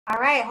All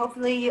right,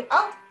 hopefully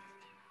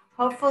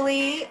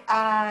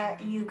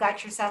you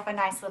got yourself a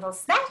nice little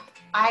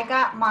snack. I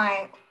got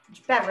my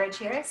beverage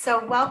here.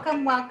 So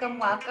welcome.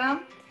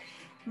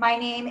 My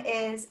name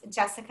is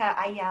Jessica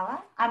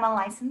Ayala. I'm a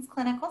licensed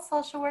clinical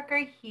social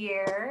worker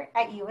here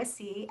at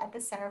USC at the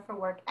Center for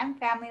Work and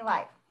Family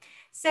Life.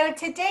 So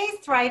today's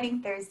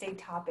Thriving Thursday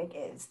topic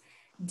is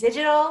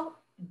digital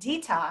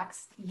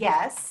detox,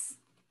 yes,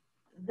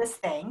 this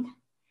thing,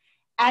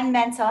 and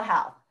mental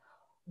health.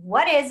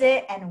 What is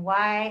it and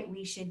why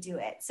we should do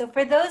it? So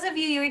for those of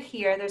you who are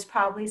here, there's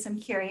probably some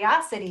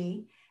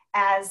curiosity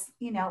as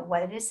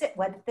what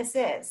this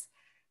is.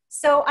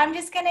 So I'm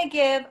just going to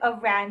give a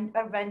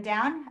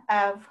rundown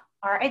of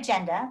our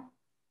agenda,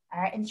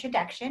 our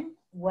introduction.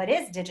 What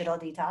is digital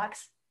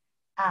detox?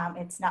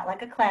 It's not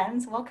like a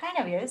cleanse. Well, kind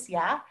of is,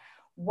 yeah.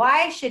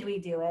 Why should we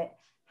do it?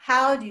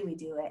 How do we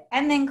do it?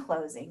 And then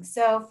closing.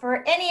 So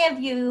for any of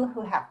you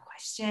who have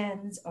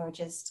questions or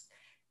just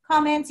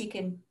comments, you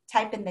can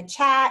type in the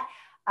chat.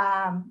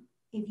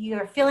 If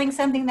you're feeling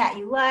something that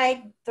you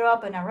like, throw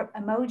up an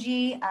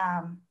emoji.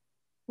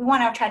 We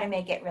want to try to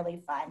make it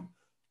really fun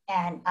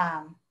and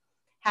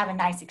have a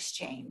nice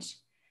exchange.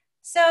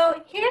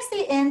 So here's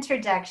the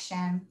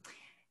introduction.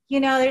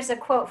 There's a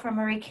quote from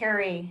Marie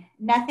Curie: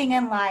 "Nothing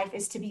in life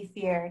is to be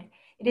feared.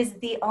 It is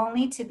the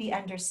only to be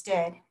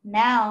understood.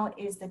 Now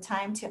is the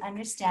time to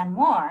understand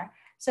more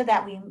so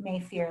that we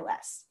may fear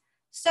less."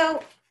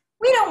 So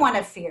we don't want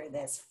to fear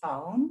this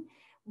phone.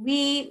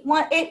 We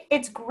want it.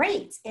 It's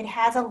great. It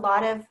has a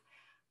lot of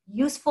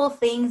useful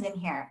things in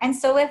here. And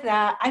so with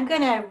that, I'm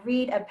going to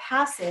read a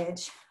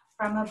passage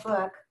from a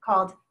book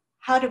called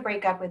How to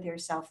Break Up with Your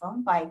Cell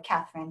Phone by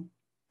Catherine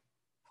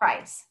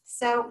Price.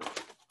 So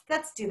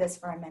let's do this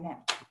for a minute.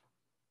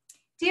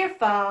 Dear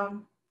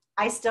phone,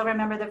 I still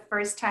remember the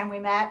first time we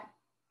met.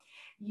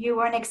 You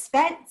were an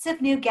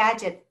expensive new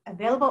gadget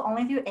available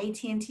only through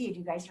AT&T. Do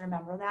you guys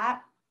remember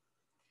that?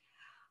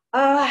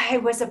 I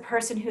was a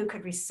person who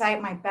could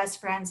recite my best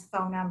friend's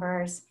phone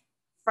numbers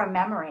from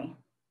memory.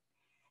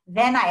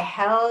 Then I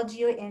held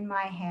you in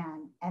my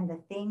hand and the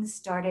things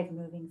started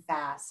moving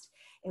fast.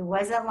 It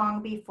wasn't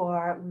long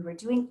before we were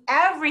doing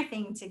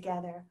everything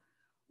together.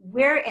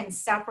 We're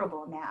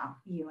inseparable now,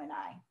 you and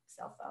I,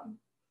 cell phone.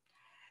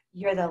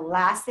 You're the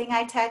last thing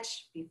I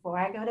touch before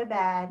I go to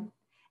bed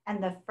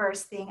and the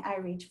first thing I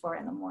reach for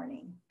in the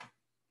morning.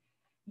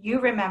 You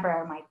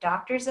remember my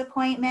doctor's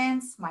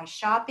appointments, my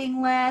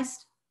shopping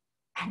list,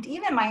 and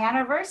even my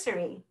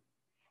anniversary.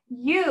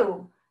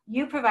 You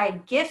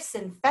provide gifts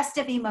and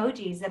festive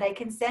emojis that I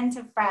can send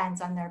to friends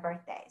on their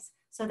birthdays,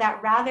 so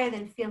that rather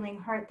than feeling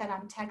hurt that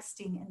I'm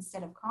texting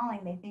instead of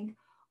calling, they think,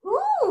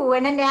 ooh,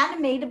 and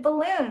animated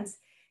balloons.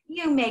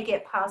 You make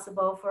it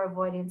possible for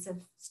avoidance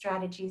of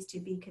strategies to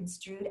be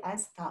construed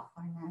as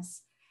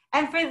thoughtfulness.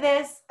 And for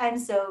this, I'm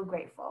so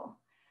grateful.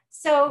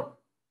 So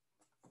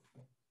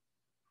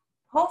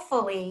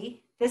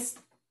hopefully this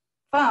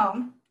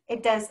phone,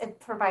 it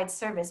provides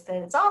service, but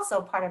it's also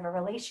part of a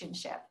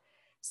relationship.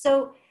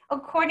 So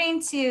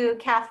according to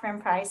Catherine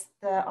Price,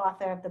 the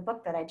author of the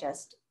book that I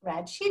just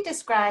read, she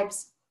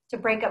describes to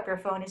break up your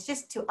phone is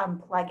just to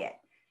unplug it,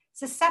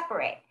 to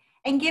separate,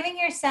 and giving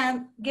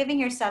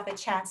yourself a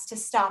chance to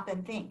stop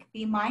and think,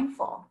 be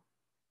mindful.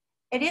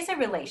 It is a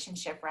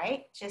relationship,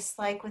 right? Just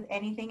like with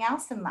anything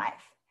else in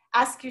life.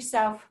 Ask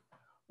yourself,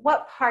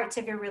 what parts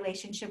of your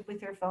relationship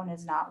with your phone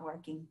is not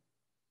working,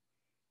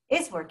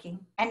 is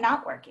working, and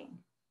not working?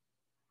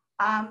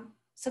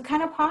 So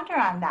kind of ponder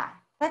on that.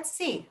 Let's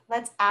see.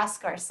 Let's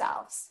ask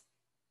ourselves,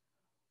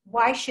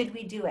 why should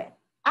we do it?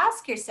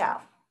 Ask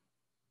yourself,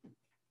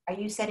 are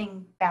you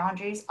setting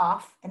boundaries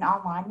off and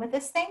online with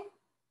this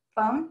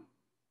phone?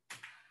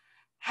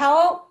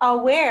 How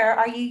aware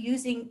are you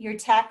using your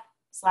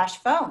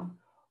tech/phone?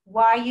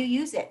 Why you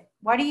use it?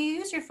 Why do you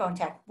use your phone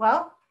tech?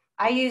 Well,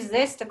 I use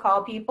this to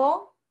call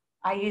people.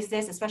 I use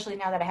this, especially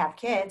now that I have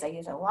kids, I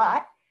use it a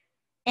lot.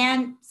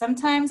 And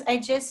sometimes I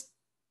just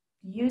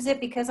use it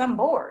because I'm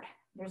bored.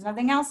 There's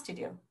nothing else to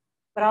do.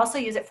 But I also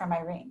use it for my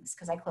rings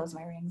because I close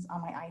my rings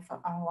on my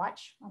iPhone,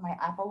 on my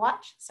Apple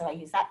Watch. So I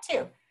use that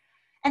too.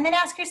 And then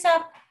ask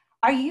yourself,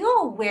 are you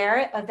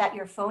aware of that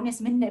your phone is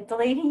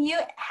manipulating you?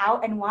 How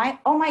and why?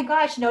 Oh my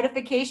gosh,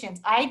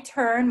 notifications. I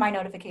turn my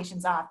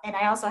notifications off, and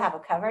I also have a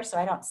cover so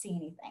I don't see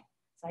anything.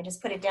 So I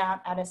just put it down,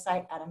 out of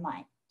sight, out of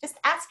mind. Just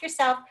ask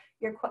yourself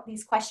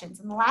these questions.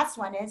 And the last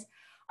one is,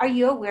 are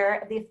you aware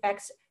of the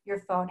effects your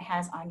phone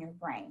has on your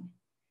brain?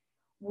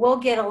 We'll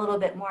get a little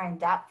bit more in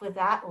depth with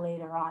that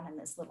later on in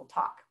this little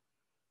talk.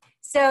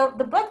 So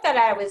the book that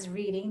I was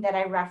reading that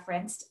I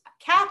referenced,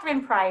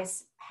 Catherine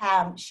Price,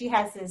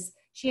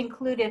 she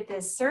included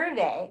this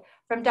survey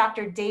from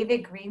Dr.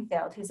 David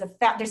Greenfield,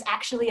 there's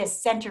actually a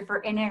Center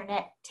for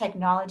Internet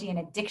Technology and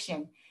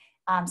Addiction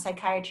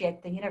Psychiatry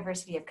at the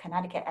University of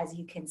Connecticut, as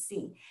you can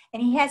see.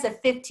 And he has a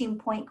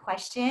 15-point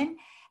question.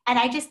 And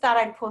I just thought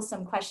I'd pull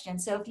some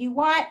questions. So if you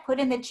want, put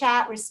in the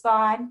chat,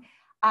 respond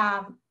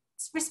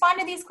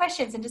to these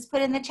questions and just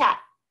put in the chat.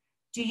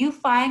 Do you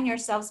find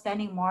yourself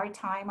spending more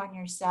time on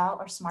your cell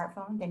or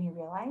smartphone than you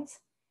realize?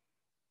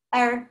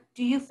 Or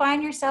do you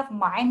find yourself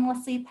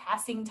mindlessly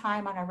passing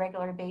time on a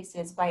regular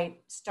basis by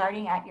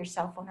starting at your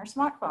cell phone or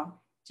smartphone?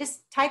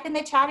 Just type in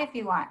the chat if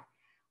you want.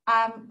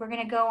 We're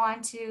going to go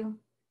on to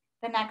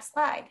the next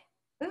slide.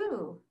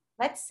 Ooh,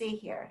 let's see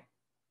here.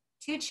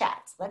 2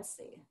 chats. Let's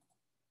see.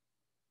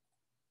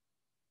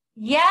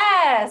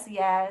 Yes,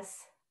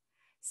 yes.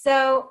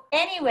 So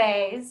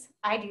anyways,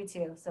 I do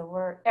too.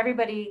 So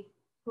everybody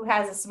who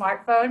has a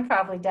smartphone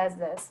probably does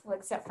this, well,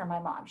 except for my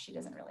mom. She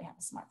doesn't really have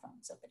a smartphone,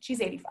 so but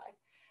she's 85.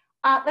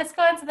 Let's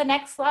go on to the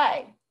next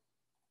slide.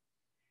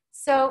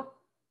 So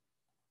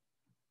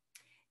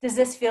does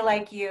this feel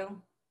like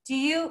you? Do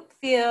you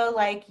feel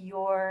like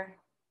you're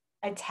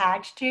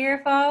attached to your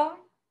phone,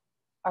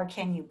 or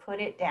can you put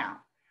it down?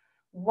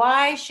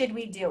 Why should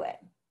we do it?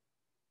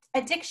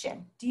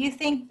 Addiction. Do you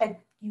think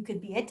that you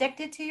could be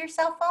addicted to your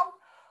cell phone?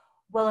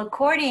 Well,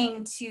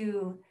 according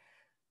to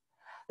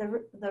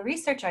the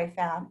research I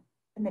found,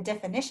 and the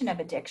definition of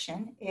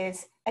addiction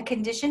is a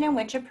condition in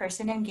which a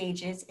person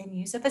engages in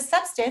use of a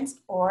substance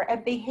or a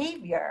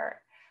behavior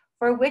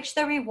for which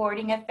the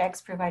rewarding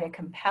effects provide a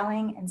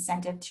compelling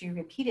incentive to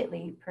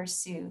repeatedly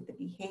pursue the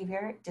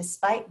behavior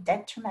despite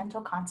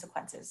detrimental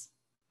consequences.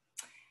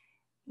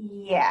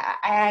 Yeah,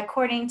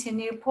 according to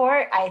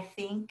Newport, I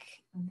think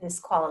this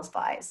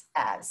qualifies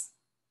as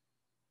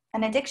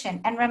an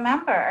addiction. And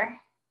remember,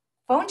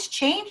 phones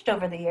changed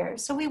over the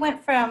years. So we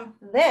went from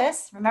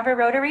this, remember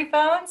rotary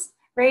phones?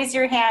 Raise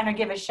your hand or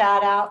give a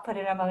shout out, put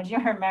an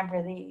emoji,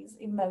 remember these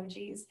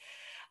emojis,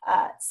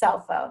 cell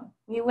phone.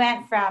 We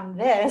went from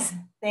this,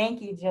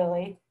 thank you,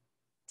 Julie,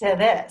 to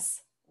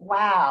this.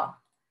 Wow.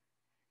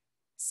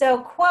 So,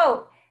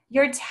 quote,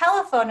 your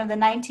telephone of the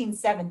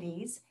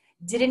 1970s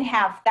didn't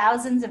have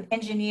thousands of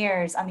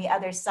engineers on the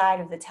other side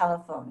of the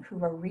telephone who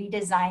were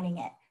redesigning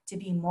it to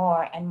be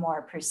more and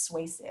more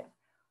persuasive.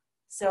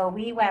 So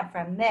we went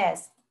from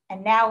this,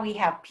 and now we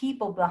have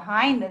people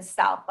behind the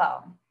cell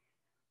phone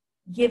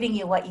giving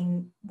you what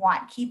you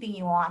want, keeping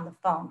you on the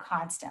phone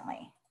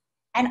constantly.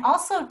 And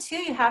also, too,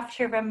 you have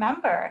to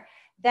remember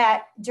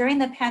that during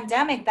the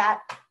pandemic,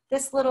 that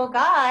this little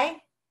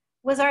guy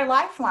was our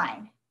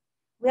lifeline.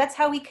 That's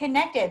how we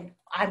connected.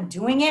 I'm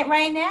doing it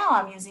right now.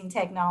 I'm using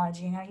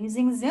technology,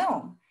 using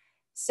Zoom.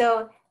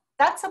 So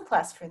that's a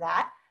plus for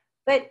that.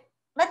 But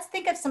let's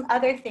think of some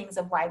other things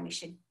of why we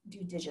should do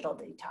digital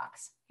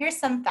detox. Here's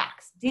some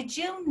facts. Did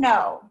you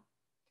know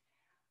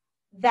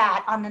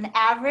that on an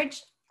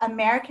average,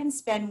 Americans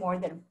spend more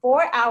than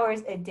 4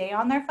 hours a day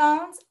on their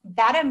phones?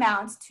 That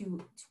amounts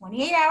to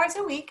 28 hours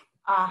a week,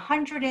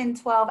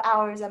 112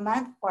 hours a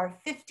month, or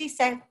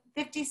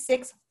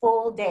 56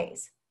 full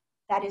days.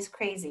 That is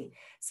crazy.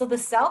 So the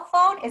cell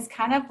phone is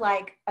kind of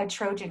like a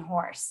Trojan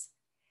horse.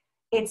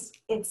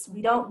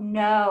 We don't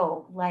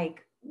know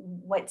like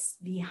what's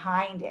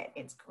behind it.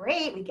 It's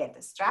great, we get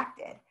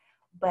distracted,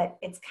 but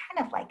it's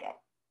kind of like a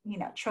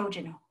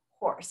Trojan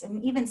horse.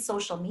 And even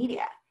social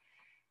media,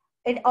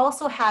 it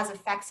also has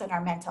effects on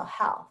our mental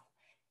health.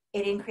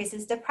 It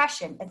increases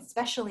depression,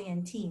 especially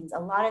in teens. A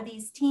lot of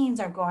these teens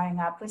are growing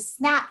up with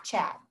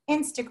Snapchat,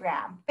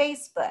 Instagram,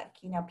 Facebook.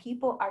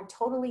 People are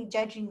totally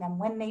judging them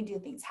when they do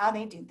things, how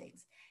they do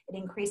things. It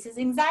increases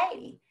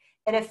anxiety.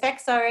 It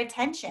affects our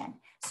attention.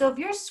 So if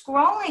you're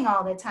scrolling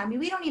all the time,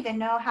 we don't even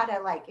know how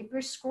to if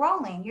you're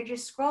scrolling, you're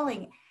just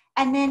scrolling.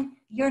 And then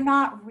you're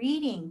not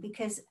reading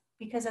because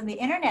of the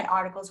internet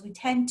articles, we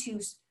tend to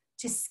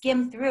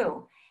skim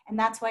through. And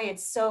that's why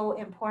it's so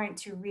important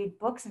to read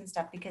books and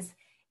stuff, because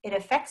it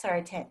affects our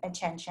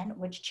attention,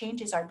 which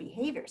changes our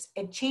behaviors.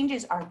 It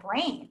changes our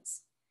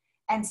brains.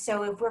 And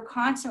so if we're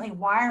constantly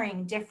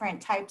wiring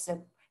different types of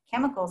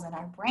chemicals in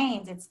our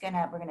brains,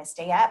 we're gonna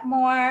stay up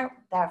more,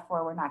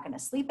 therefore we're not gonna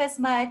sleep as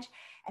much.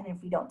 And if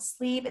we don't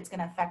sleep, it's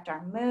gonna affect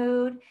our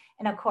mood.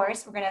 And of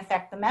course, we're gonna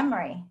affect the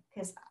memory,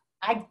 because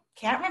I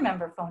can't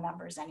remember phone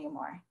numbers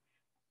anymore.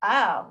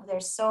 Oh,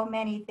 there's so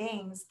many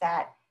things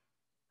that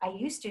I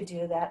used to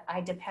do that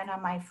I depend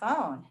on my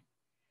phone.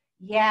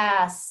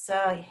 Yeah,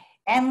 so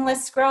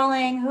endless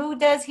scrolling. Who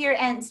does here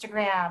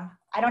Instagram?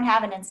 I don't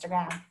have an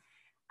Instagram.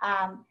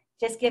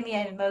 Just give me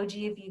an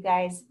emoji if you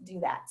guys do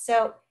that.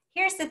 So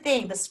here's the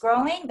thing, the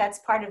scrolling, that's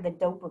part of the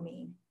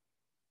dopamine.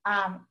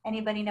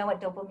 Anybody know what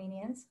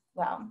dopamine is?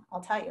 Well,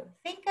 I'll tell you.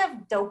 Think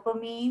of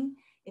dopamine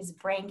as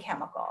brain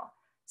chemical.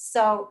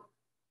 So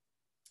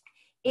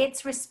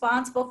it's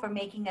responsible for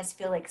making us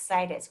feel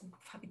excited,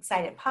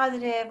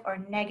 positive or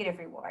negative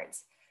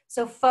rewards.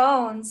 So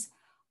phones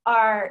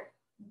are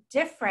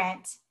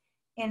different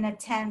in the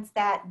sense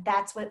that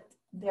that's what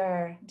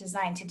they're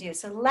designed to do.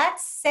 So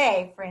let's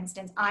say, for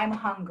instance, I'm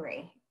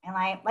hungry and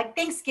like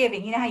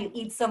Thanksgiving, you know how you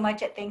eat so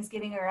much at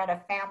Thanksgiving or at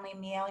a family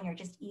meal and you're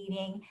just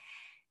eating.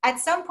 At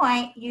some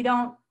point, you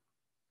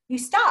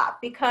stop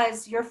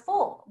because you're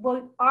full.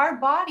 Well, our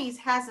bodies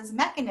has this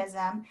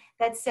mechanism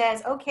that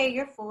says, okay,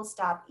 you're full,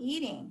 stop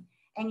eating,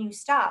 and you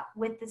stop.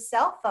 With the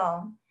cell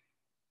phone,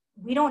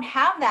 we don't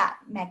have that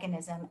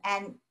mechanism,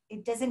 and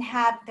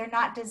they're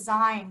not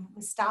designed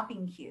with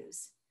stopping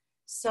cues.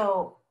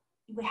 So,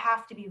 we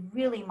have to be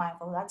really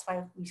mindful. That's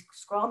why we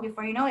scroll, and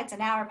before you know it, it's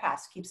an hour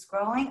past. Keep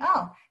scrolling.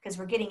 Oh, because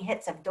we're getting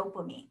hits of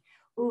dopamine.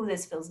 Ooh,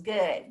 this feels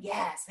good.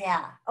 Yes,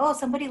 yeah. Oh,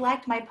 somebody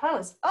liked my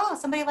post. Oh,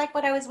 somebody liked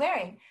what I was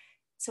wearing.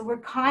 So we're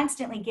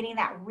constantly getting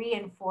that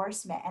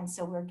reinforcement. And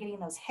so we're getting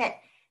those hits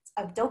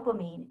of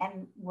dopamine,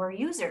 and we're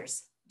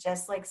users,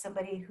 just like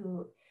somebody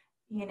who,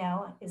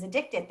 is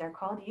addicted. They're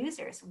called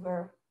users.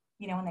 We're,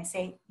 when they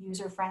say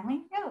user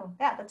friendly, oh,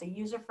 yeah, that's a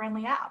user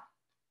friendly app.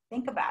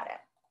 Think about it.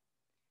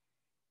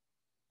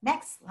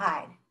 Next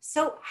slide.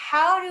 So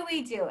how do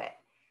we do it?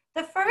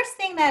 The first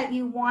thing that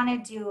you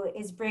want to do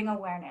is bring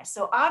awareness.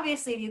 So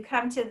obviously, if you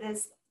come to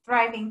this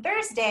Thriving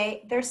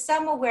Thursday, there's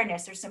some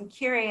awareness, there's some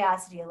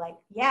curiosity, like,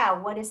 yeah,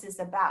 what is this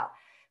about?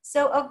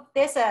 So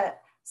there's a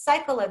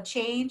cycle of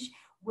change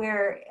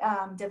where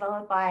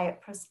developed by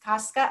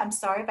Proskaska, I'm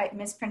sorry if I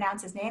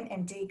mispronounce his name,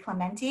 and D.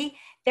 Clementi.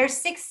 There's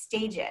 6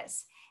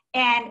 stages.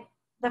 And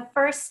the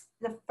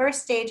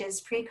first stage is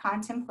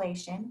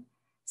pre-contemplation.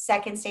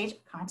 Second stage,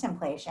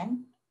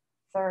 contemplation.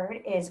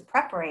 Third is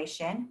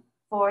preparation.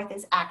 4th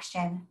is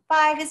action.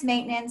 5 is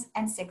maintenance.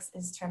 And 6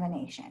 is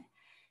termination.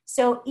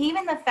 So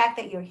even the fact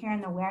that you're here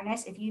in the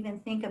awareness, if you even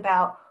think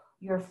about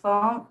your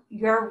phone,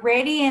 you're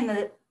already in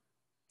the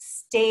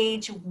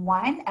stage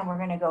 1, and we're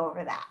going to go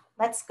over that.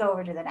 Let's go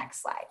over to the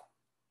next slide.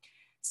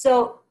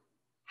 So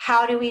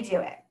how do we do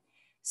it?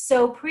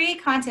 So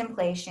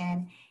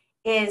pre-contemplation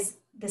is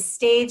the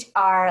stage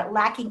are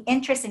lacking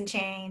interest in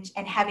change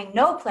and having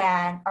no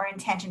plan or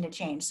intention to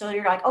change. So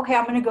you're like, okay,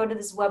 I'm going to go to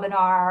this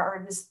webinar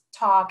or this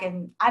talk,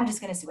 and I'm just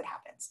going to see what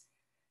happens.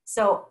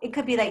 So it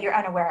could be that you're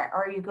unaware,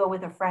 or you go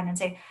with a friend and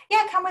say,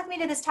 yeah, come with me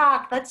to this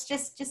talk. Let's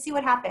just see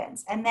what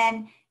happens. And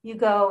then you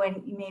go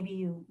and maybe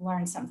you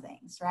learn some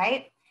things,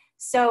 right?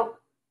 So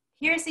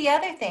here's the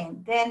other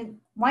thing. Then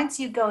once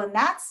you go in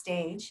that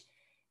stage,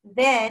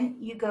 then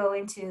you go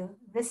into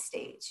this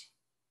stage,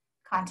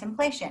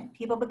 contemplation.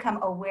 People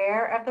become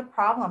aware of the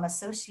problem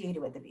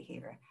associated with the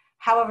behavior.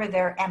 However,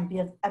 they're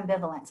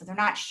ambivalent. So they're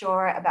not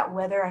sure about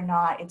whether or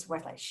not it's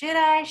worth, like, should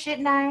I,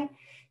 shouldn't I?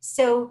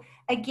 So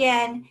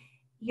again,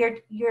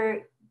 you're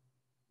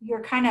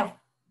kind of,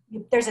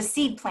 there's a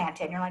seed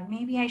planted, and you're like,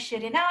 maybe I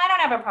shouldn't. No, I don't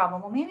have a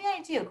problem. Well, maybe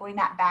I do, going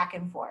that back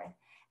and forth.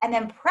 And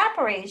then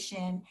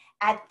preparation,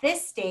 at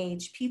this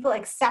stage, people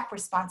accept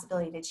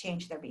responsibility to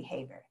change their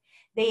behavior.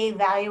 They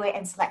evaluate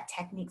and select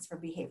techniques for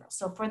behavioral.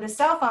 So for the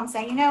cell phone,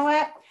 say, you know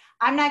what?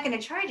 I'm not going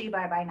to charge you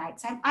by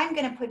nighttime. I'm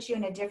going to put you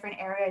in a different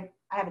area.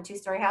 I have a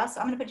 2-story house,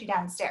 so I'm going to put you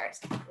downstairs.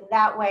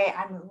 That way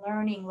I'm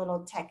learning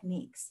little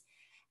techniques.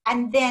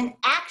 And then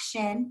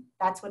action,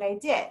 that's what I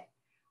did.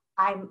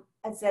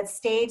 It's that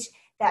stage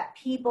that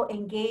people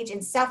engage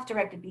in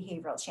self-directed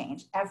behavioral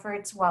change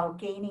efforts while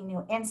gaining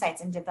new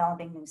insights and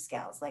developing new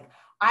skills. Like,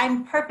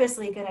 I'm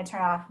purposely going to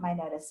turn off my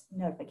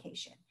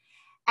notification.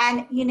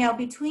 And,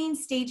 between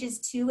stages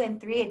 2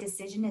 and 3, a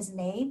decision is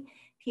made.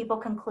 People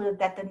conclude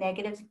that the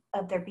negative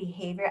of their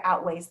behavior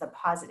outweighs the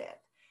positive.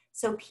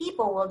 So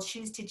people will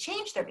choose to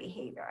change their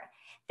behavior.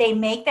 They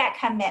make that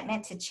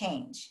commitment to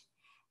change.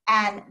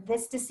 And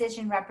this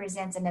decision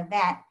represents an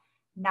event,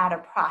 not a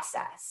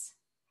process.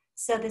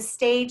 So the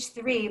stage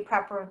 3,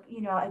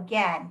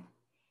 again,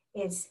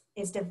 is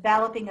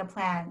developing a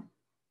plan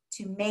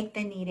to make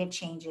the needed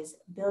changes,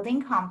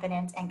 building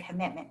confidence and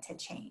commitment to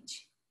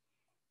change,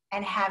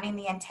 and having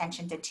the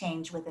intention to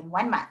change within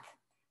 1 month.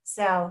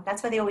 So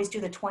that's why they always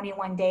do the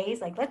 21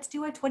 days, like, let's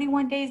do a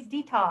 21 days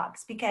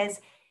detox, because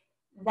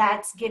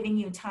that's giving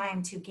you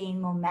time to gain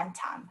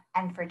momentum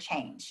and for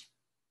change,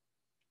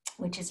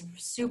 which is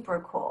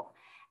super cool.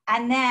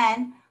 And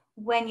then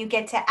when you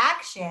get to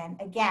action,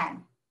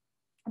 again,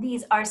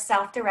 these are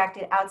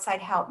self-directed. Outside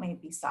help may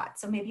be sought.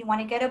 So maybe you want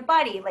to get a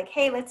buddy, like,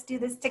 hey, let's do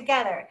this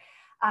together.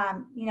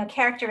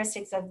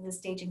 Characteristics of this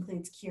stage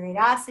includes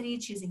curiosity,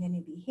 choosing a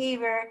new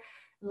behavior,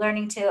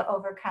 learning to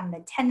overcome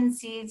the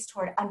tendencies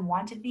toward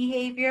unwanted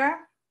behavior,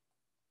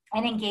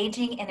 and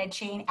engaging in a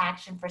chain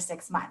action for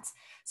 6 months.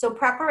 So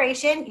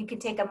preparation, you can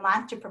take a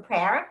month to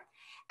prepare.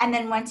 And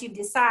then once you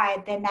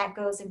decide, then that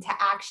goes into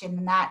action,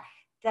 and that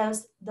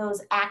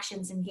those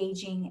actions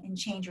engaging in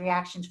change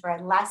reactions for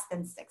less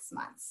than 6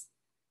 months.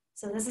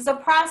 So this is a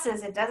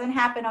process. It doesn't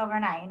happen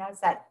overnight. It's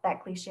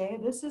that cliche.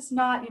 This is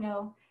not,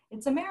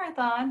 it's a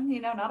marathon,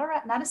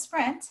 not a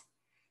sprint.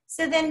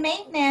 So then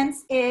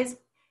maintenance is,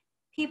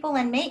 people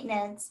in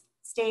maintenance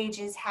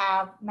stages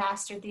have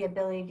mastered the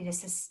ability to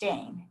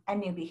sustain a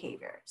new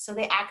behavior. So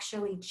they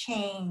actually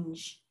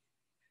change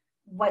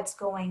what's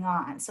going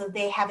on. So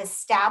they have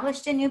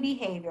established a new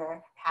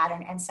behavior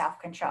pattern and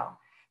self-control.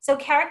 So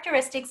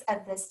characteristics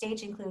of this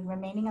stage include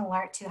remaining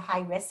alert to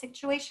high-risk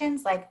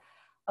situations, like,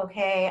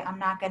 okay, I'm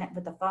not going to,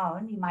 with the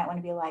phone, you might want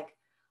to be like,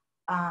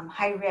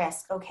 high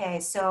risk. Okay,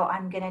 so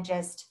I'm going to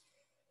just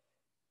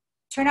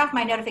turn off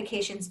my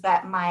notifications,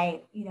 but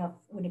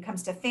when it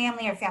comes to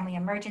family or family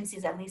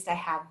emergencies, at least I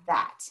have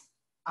that.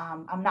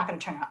 I'm not going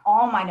to turn on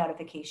all my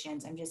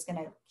notifications. I'm just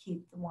going to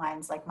keep the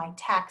ones like my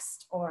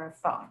text or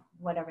phone,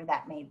 whatever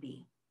that may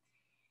be.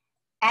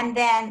 And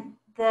then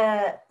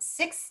the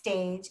 6th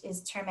stage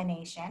is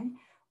termination,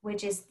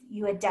 which is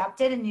you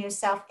adapted a new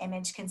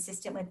self-image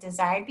consistent with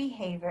desired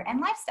behavior and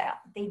lifestyle.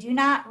 They do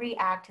not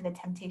react to the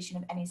temptation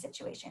of any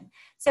situation.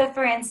 So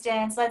for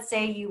instance, let's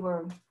say you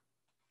were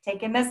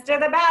taking this to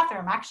the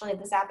bathroom. Actually,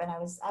 this happened. I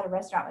was at a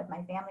restaurant with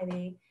my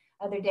family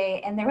the other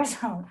day, and there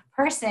was a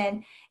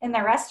person in the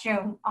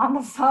restroom on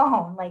the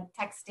phone, like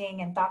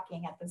texting and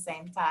talking at the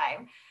same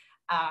time.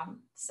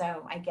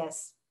 So I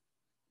guess,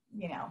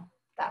 you know,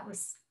 that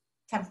was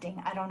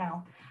tempting. I don't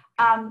know.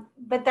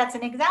 But that's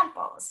an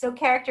example. So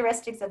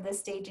characteristics of this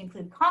stage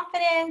include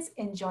confidence,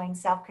 enjoying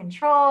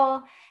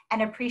self-control,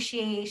 and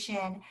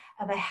appreciation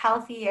of a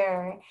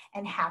healthier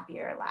and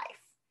happier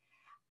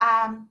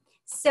life.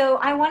 So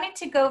I wanted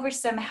to go over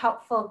some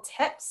helpful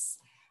tips.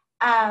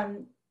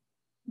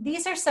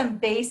 These are some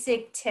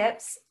basic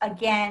tips.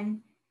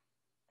 Again,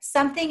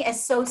 something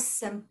as so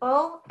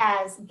simple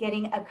as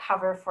getting a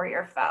cover for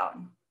your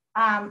phone.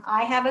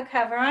 I have a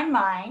cover on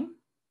mine,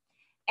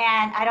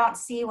 and I don't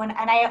see one,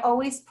 and I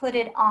always put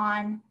it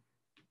on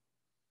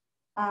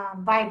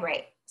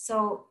vibrate,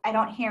 so I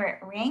don't hear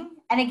it ring.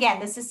 And again,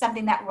 this is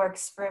something that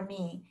works for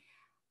me.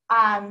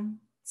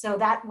 So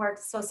that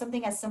works. So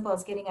something as simple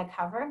as getting a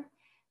cover.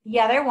 The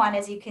other one,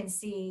 as you can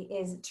see,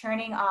 is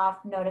turning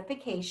off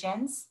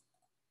notifications.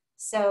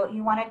 So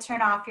you want to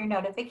turn off your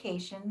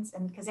notifications,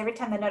 and because every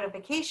time the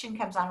notification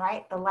comes on,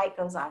 right, the light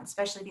goes on,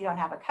 especially if you don't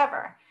have a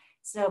cover.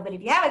 So, but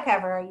if you have a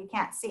cover, you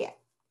can't see it.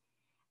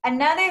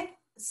 Another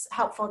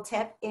helpful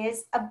tip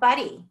is a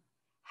buddy.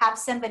 Have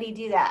somebody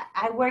do that.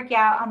 I work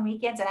out on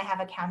weekends, and I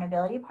have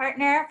accountability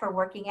partner for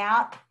working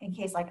out in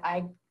case like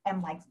I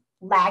am like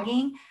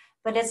lagging,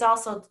 but it's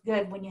also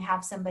good when you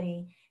have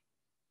somebody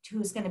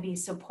who's going to be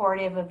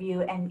supportive of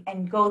you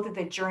and go through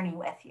the journey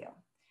with you.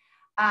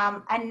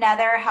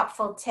 Another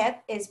helpful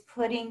tip is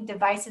putting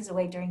devices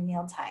away during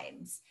meal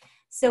times.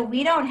 So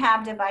we don't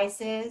have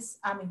devices.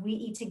 We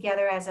eat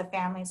together as a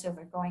family. So if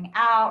we're going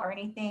out or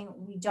anything,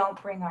 we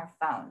don't bring our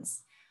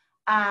phones.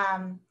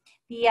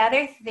 The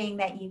other thing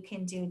that you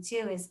can do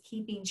too is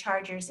keeping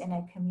chargers in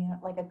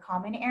a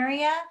common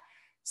area.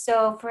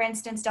 So for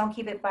instance, don't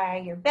keep it by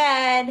your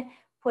bed,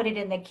 put it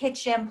in the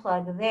kitchen,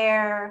 plug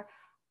there.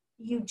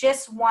 You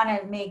just want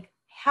to make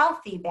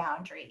healthy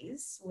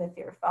boundaries with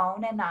your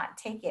phone and not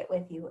take it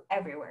with you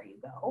everywhere you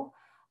go.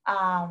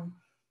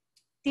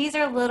 These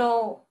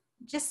are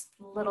just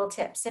little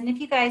tips. And if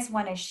you guys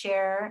want to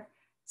share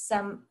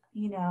some,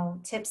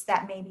 tips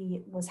that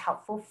maybe was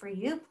helpful for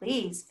you,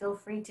 please feel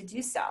free to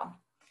do so.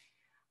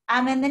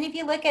 And then if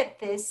you look at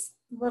this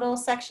little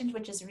section,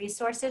 which is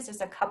resources, there's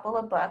a couple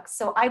of books.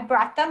 So I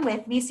brought them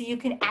with me so you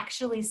can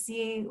actually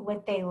see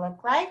what they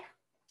look like.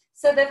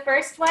 So the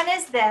first one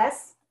is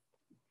this,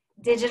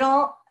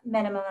 Digital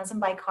Minimalism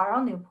by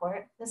Carl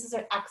Newport. This is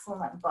an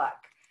excellent book.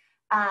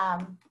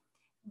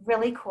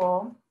 Really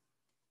cool.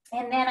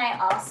 And then I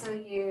also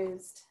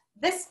used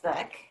this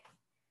book,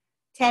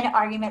 10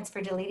 Arguments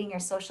for Deleting Your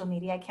Social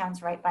Media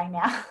Accounts Right By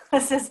Now.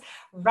 This is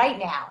right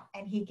now.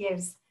 And he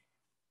gives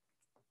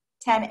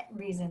 10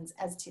 reasons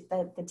as to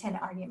the 10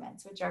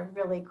 arguments, which are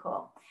really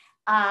cool.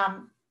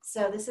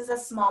 So this is a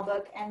small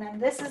book. And then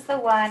this is the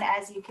one,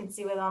 as you can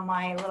see with all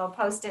my little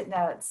Post-it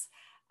notes,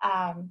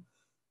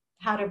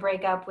 How to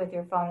Break Up with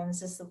Your Phone. And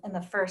this is in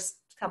the first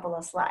couple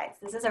of slides.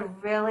 This is a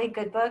really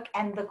good book.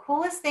 And the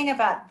coolest thing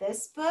about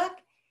this book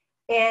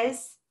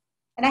is,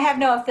 and I have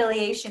no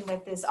affiliation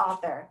with this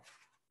author,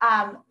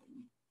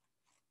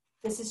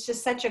 this is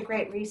just such a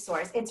great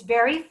resource. It's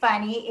very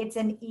funny. It's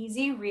an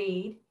easy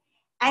read.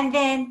 And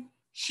then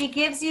she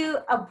gives you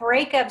a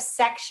breakup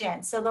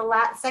section. So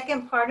the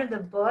second part of the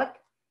book,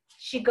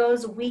 she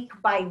goes week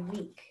by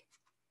week,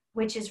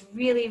 which is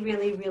really,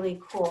 really, really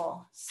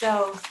cool.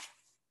 So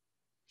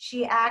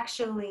she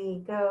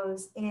actually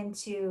goes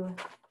into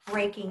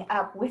breaking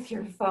up with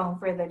your phone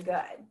for the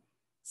good.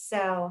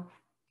 So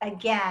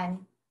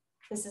again,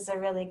 this is a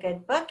really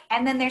good book.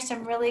 And then there's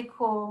some really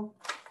cool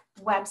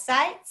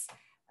websites.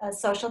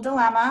 Social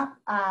Dilemma,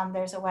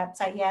 there's a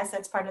website, yes,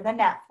 that's part of the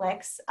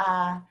Netflix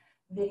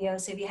video.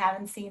 So if you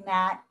haven't seen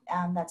that,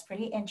 that's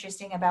pretty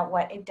interesting about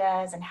what it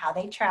does and how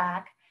they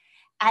track.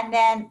 And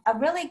then a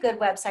really good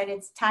website,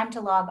 it's Time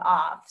to Log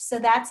Off. So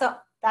that's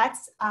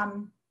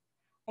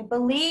I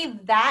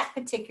believe that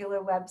particular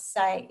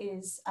website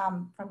is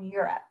from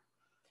Europe.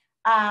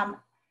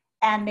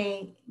 And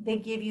they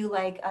give you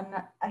like,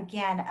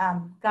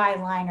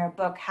 guideline or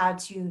book how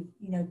to,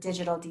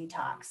 digital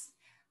detox,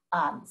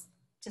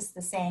 just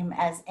the same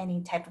as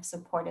any type of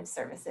supportive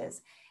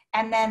services.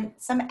 And then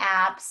some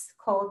apps,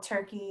 Cold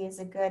Turkey is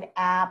a good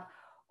app,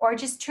 or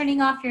just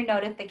turning off your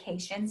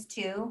notifications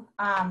too.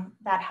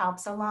 That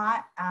helps a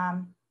lot,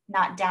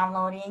 not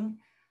downloading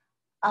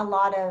a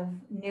lot of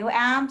new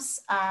apps.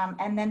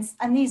 And then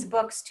on these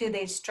books too,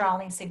 they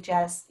strongly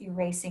suggest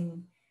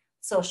erasing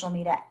social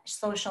media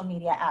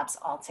apps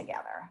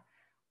altogether.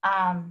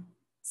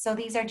 So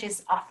these are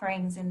just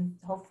offerings and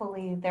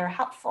hopefully they're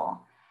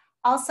helpful.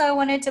 Also, I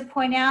wanted to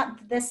point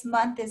out this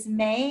month is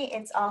May.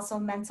 It's also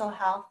mental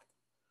health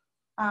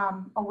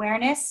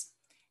awareness.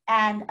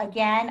 And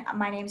again,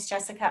 my name is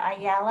Jessica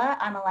Ayala.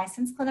 I'm a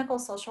licensed clinical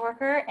social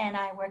worker and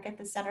I work at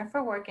the Center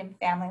for Work and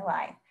Family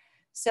Life.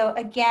 So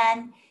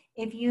again,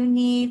 if you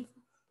need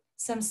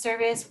some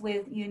service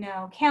with,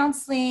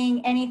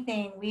 counseling,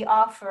 anything, we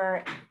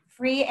offer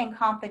free and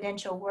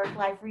confidential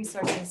work-life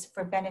resources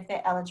for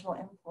benefit eligible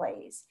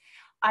employees.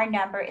 Our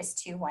number is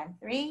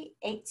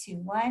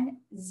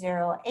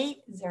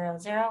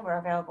 213-821-0800. We're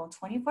available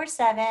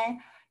 24/7.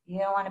 You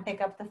don't want to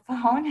pick up the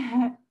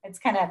phone. It's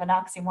kind of an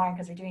oxymoron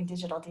because we're doing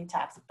digital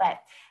detox,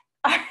 but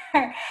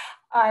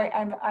our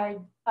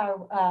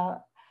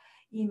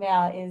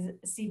email is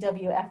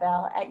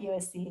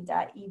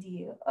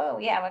cwfl@usc.edu. Oh,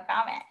 we have a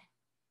comment.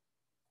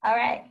 All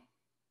right.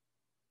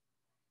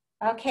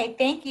 Okay,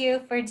 thank you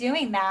for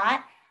doing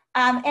that.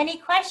 Any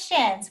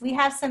questions? We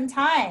have some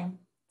time,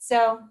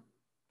 so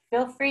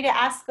feel free to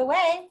ask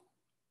away.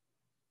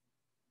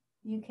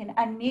 You can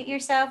unmute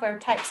yourself or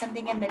type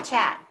something in the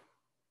chat.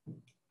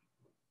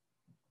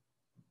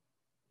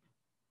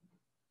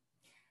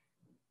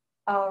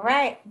 All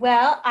right,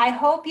 well, I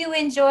hope you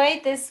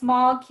enjoyed this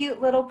small,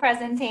 cute little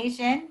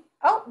presentation.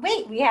 Oh,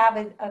 wait, we have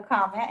a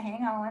comment.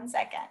 Hang on one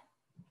second.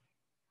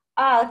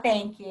 Oh,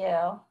 thank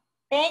you.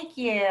 Thank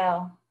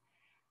you.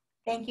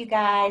 Thank you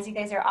guys. You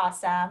guys are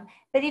awesome.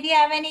 But if you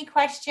have any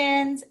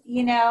questions,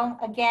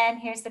 again,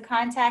 here's the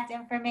contact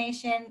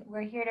information.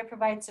 We're here to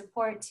provide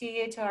support to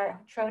you, to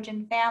our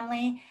Trojan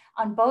family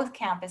on both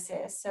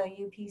campuses, so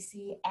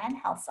UPC and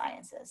Health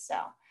Sciences.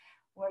 So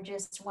we're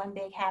just one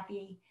big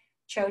happy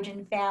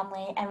Trojan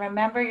family. And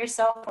remember, your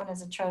cell phone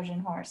is a Trojan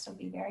horse, so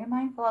be very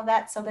mindful of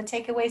that. So the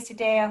takeaways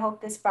today, I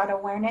hope this brought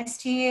awareness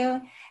to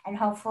you, and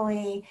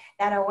hopefully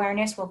that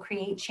awareness will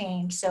create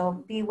change. So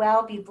be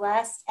well, be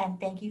blessed, and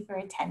thank you for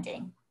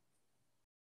attending.